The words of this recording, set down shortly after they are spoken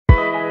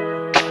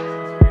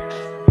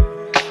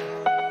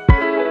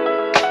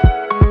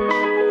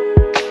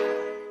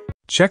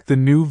Check the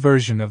new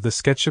version of the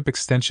SketchUp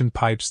Extension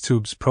Pipes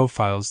Tubes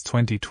Profiles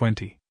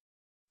 2020.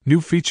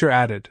 New feature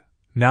added.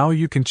 Now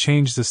you can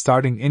change the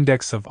starting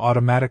index of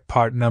automatic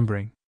part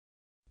numbering.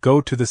 Go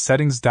to the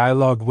Settings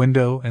dialog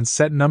window and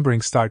set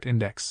Numbering Start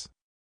Index.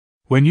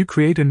 When you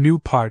create a new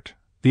part,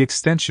 the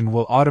extension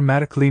will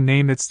automatically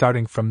name it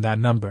starting from that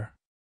number.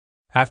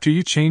 After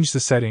you change the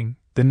setting,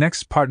 the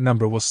next part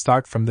number will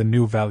start from the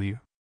new value.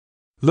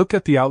 Look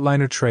at the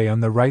outliner tray on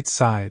the right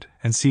side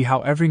and see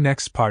how every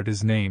next part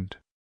is named.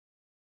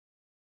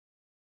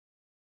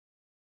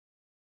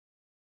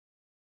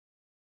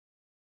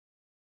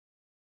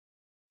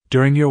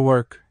 During your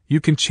work,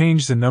 you can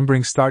change the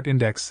numbering start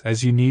index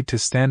as you need to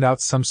stand out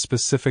some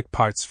specific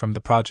parts from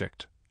the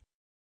project.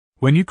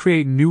 When you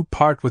create new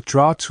part with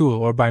Draw tool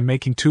or by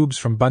making tubes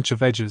from bunch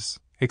of edges,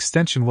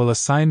 extension will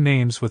assign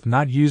names with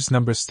not used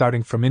numbers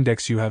starting from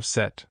index you have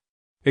set.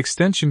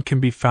 Extension can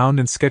be found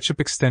in SketchUp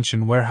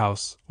Extension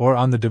Warehouse or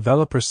on the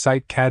developer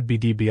site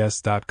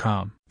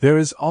cadbdbs.com. There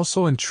is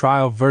also a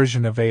trial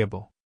version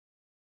available.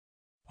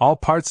 All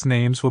parts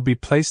names will be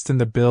placed in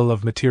the bill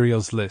of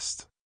materials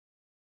list.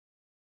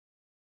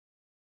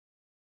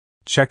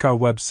 Check our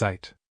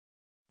website,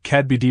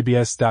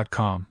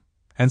 cadbdbs.com,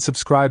 and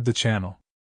subscribe the channel.